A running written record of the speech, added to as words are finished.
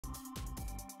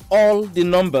all the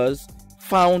numbers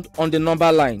found on the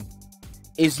number line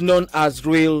is known as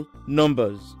real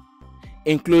numbers,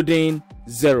 including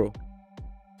 0.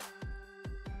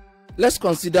 Let's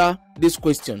consider this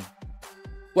question.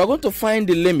 We're going to find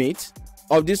the limit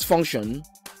of this function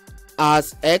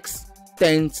as x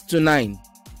tends to 9.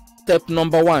 Step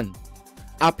number 1.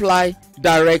 Apply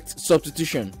direct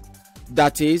substitution,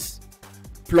 that is,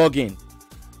 plug in.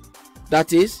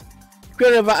 That is,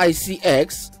 wherever I see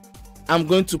x, I'm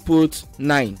going to put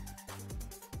 9.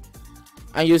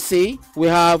 And you see, we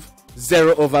have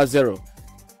 0 over 0.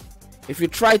 If you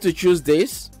try to choose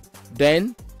this,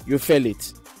 then you fail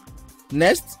it.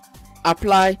 Next,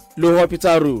 apply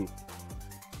LHopital rule.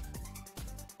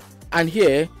 And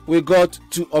here we got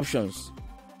two options.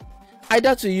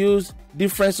 Either to use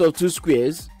difference of two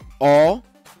squares, or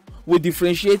we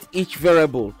differentiate each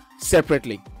variable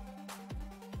separately.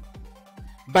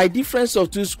 By difference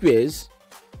of two squares,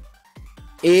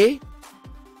 a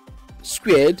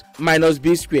squared minus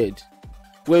b squared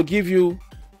will give you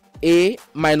a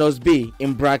minus b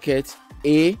in bracket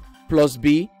a plus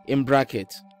b in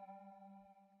bracket.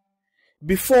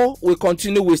 Before we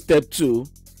continue with step 2,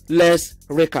 let's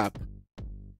recap.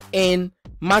 In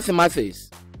mathematics,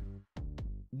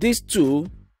 these two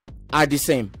are the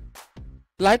same.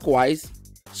 Likewise,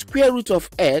 square root of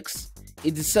x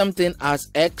is the same thing as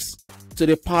x to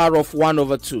the power of 1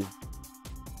 over 2.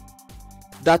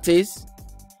 That is,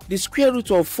 the square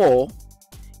root of 4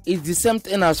 is the same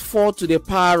thing as 4 to the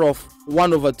power of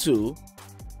 1 over 2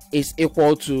 is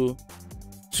equal to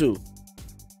 2.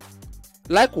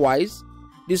 Likewise,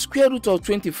 the square root of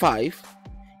 25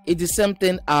 is the same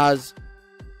thing as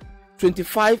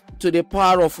 25 to the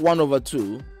power of 1 over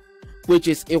 2, which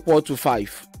is equal to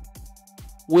 5.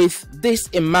 With this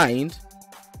in mind,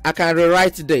 I can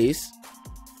rewrite this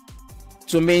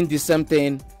to mean the same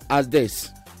thing as this.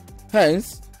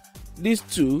 Hence, these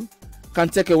two can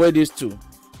take away these two,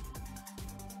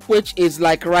 which is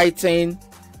like writing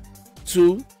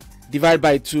 2 divided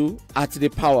by 2 at the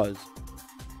powers.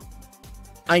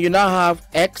 And you now have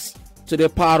x to the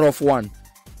power of 1,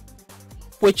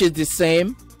 which is the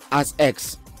same as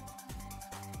x.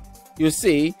 You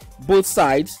see, both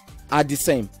sides are the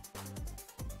same.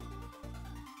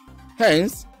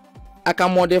 Hence, I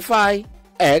can modify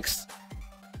x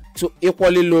to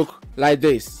equally look like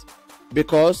this,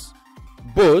 because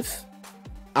both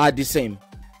are the same.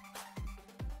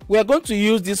 We are going to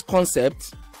use this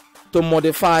concept to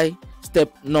modify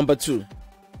step number 2.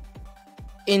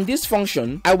 In this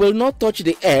function, I will not touch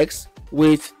the x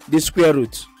with the square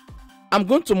root. I'm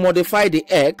going to modify the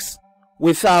x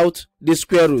without the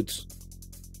square root.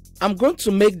 I'm going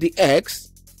to make the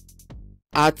x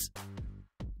at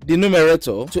the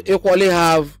numerator to equally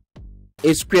have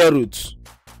a square root.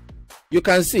 You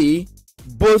can see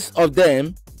both of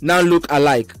them now look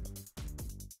alike.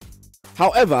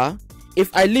 However,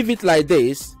 if I leave it like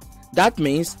this, that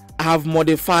means I have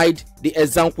modified the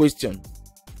exam question.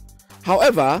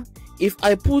 However, if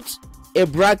I put a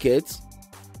bracket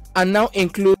and now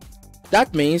include,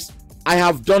 that means I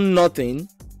have done nothing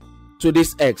to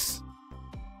this x,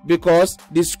 because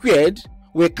the squared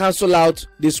will cancel out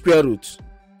the square root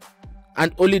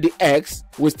and only the x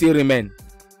will still remain.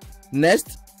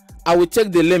 Next, I will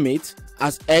take the limit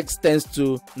as x tends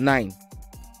to 9.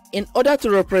 In order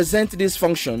to represent this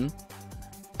function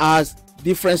as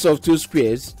difference of two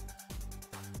squares,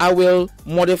 I will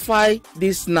modify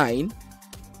this 9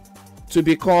 to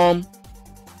become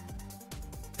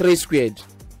 3 squared,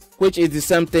 which is the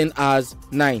same thing as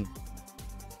 9.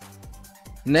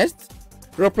 Next,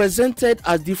 represented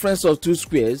as difference of two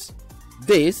squares,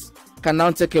 this can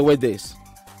now take away this.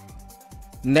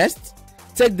 Next,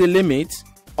 take the limit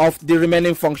of the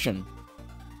remaining function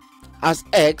as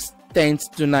x tends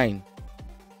to 9.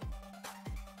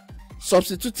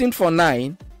 Substituting for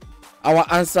 9, our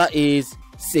answer is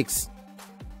 6.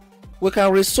 We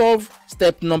can resolve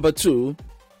step number 2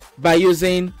 by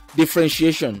using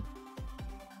differentiation.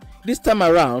 This time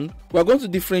around, we are going to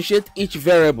differentiate each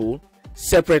variable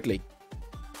separately.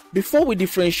 Before we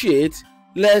differentiate,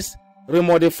 let's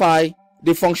remodify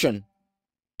the function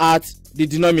at the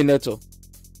denominator.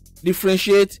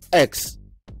 Differentiate x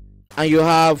and you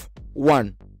have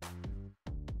 1.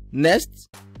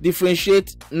 Next,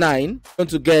 differentiate 9, going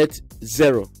to get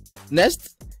 0.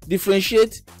 Next,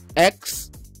 differentiate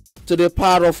x to the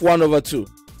power of 1 over 2.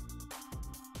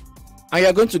 And you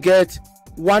are going to get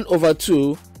 1 over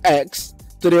 2 x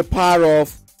to the power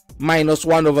of minus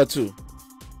 1 over 2.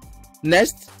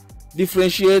 Next,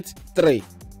 differentiate 3.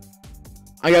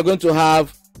 And you are going to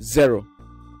have 0.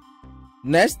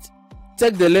 Next,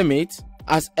 take the limit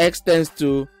as x tends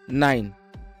to 9.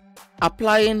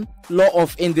 applying law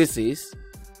of indices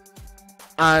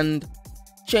and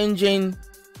changing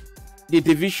the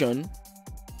division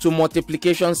to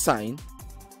multiplication sign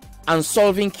and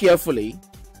solving carefully,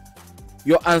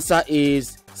 your answer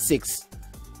is 6,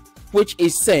 which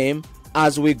is same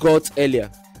as we got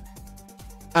earlier.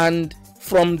 And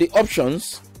from the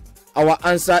options, our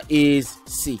answer is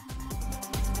C.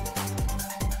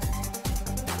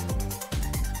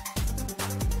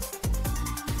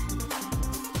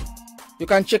 You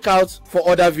can check out for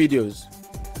other videos.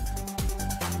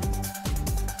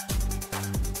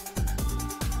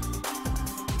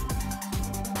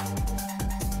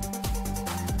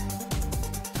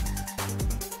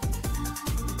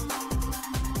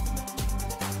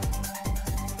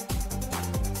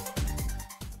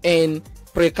 In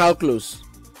PRECALCULUS.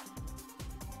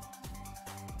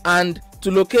 And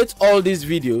to locate all these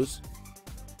videos,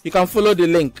 you can follow the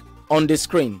link on the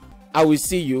screen. I will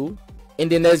see you in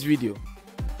the next video.